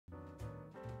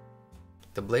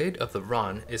The blade of the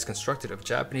Ran is constructed of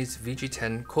Japanese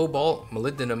VG10 Cobalt,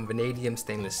 Molybdenum, Vanadium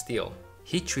stainless steel,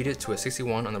 heat treated to a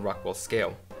 61 on the Rockwell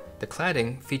scale. The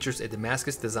cladding features a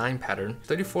Damascus design pattern,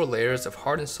 34 layers of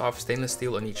hard and soft stainless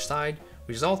steel on each side,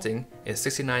 resulting in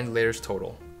 69 layers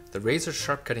total. The razor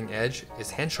sharp cutting edge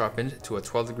is hand sharpened to a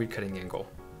 12-degree cutting angle.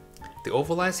 The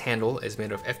ovalized handle is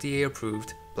made of FDA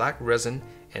approved black resin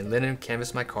and linen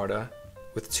Canvas Micarta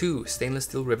with 2 stainless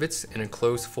steel rivets and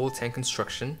enclosed full tank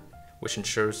construction, which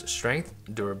ensures strength,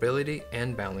 durability,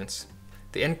 and balance.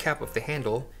 The end cap of the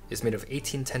handle is made of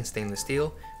 1810 stainless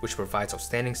steel, which provides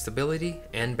outstanding stability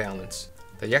and balance.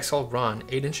 The Yaxell Ran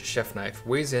 8-inch chef knife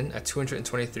weighs in at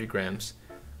 223 grams.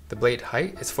 The blade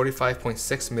height is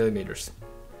 45.6 millimeters.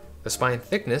 The spine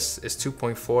thickness is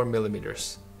 2.4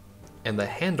 millimeters. And the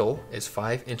handle is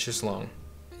 5 inches long.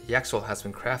 Yaxell has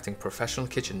been crafting professional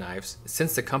kitchen knives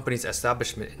since the company's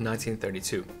establishment in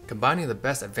 1932, combining the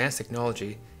best advanced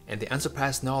technology and the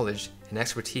unsurpassed knowledge and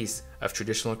expertise of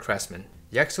traditional craftsmen.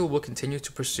 Yaxell will continue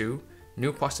to pursue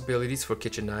new possibilities for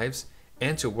kitchen knives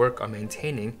and to work on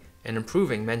maintaining and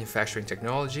improving manufacturing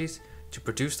technologies to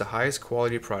produce the highest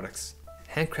quality products.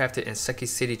 Handcrafted in Seki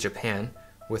City, Japan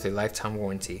with a lifetime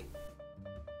warranty.